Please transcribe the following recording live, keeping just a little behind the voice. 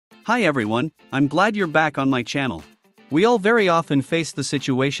Hi everyone, I'm glad you're back on my channel. We all very often face the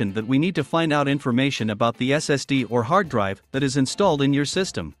situation that we need to find out information about the SSD or hard drive that is installed in your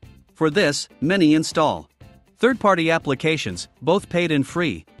system. For this, many install third-party applications, both paid and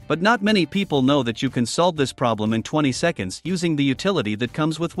free, but not many people know that you can solve this problem in 20 seconds using the utility that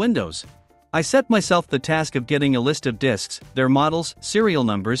comes with Windows. I set myself the task of getting a list of disks, their models, serial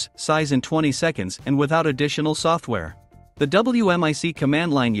numbers, size in 20 seconds and without additional software. The WMIC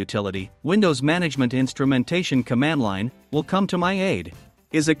command line utility, Windows Management Instrumentation Command Line, will come to my aid.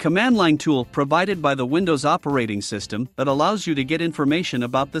 Is a command line tool provided by the Windows operating system that allows you to get information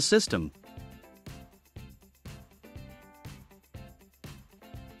about the system.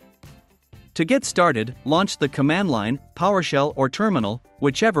 To get started, launch the command line, PowerShell or terminal,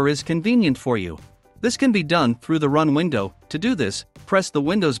 whichever is convenient for you. This can be done through the Run window. To do this, press the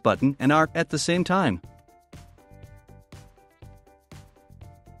Windows button and R at the same time.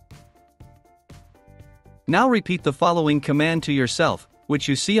 Now repeat the following command to yourself, which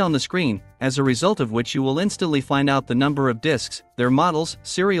you see on the screen, as a result of which you will instantly find out the number of disks, their models,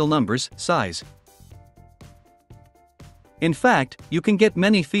 serial numbers, size. In fact, you can get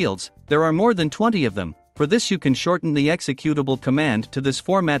many fields, there are more than 20 of them. For this you can shorten the executable command to this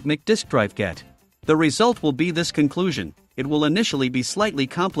format: make disk drive get. The result will be this conclusion. It will initially be slightly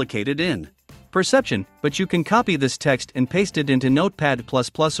complicated in perception, but you can copy this text and paste it into Notepad++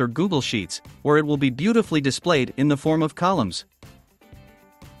 or Google Sheets, where it will be beautifully displayed in the form of columns.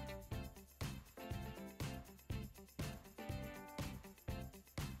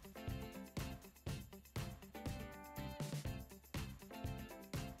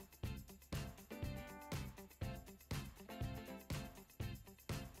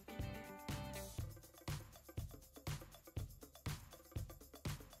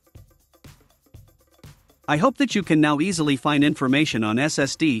 I hope that you can now easily find information on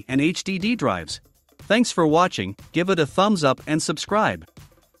SSD and HDD drives. Thanks for watching, give it a thumbs up and subscribe.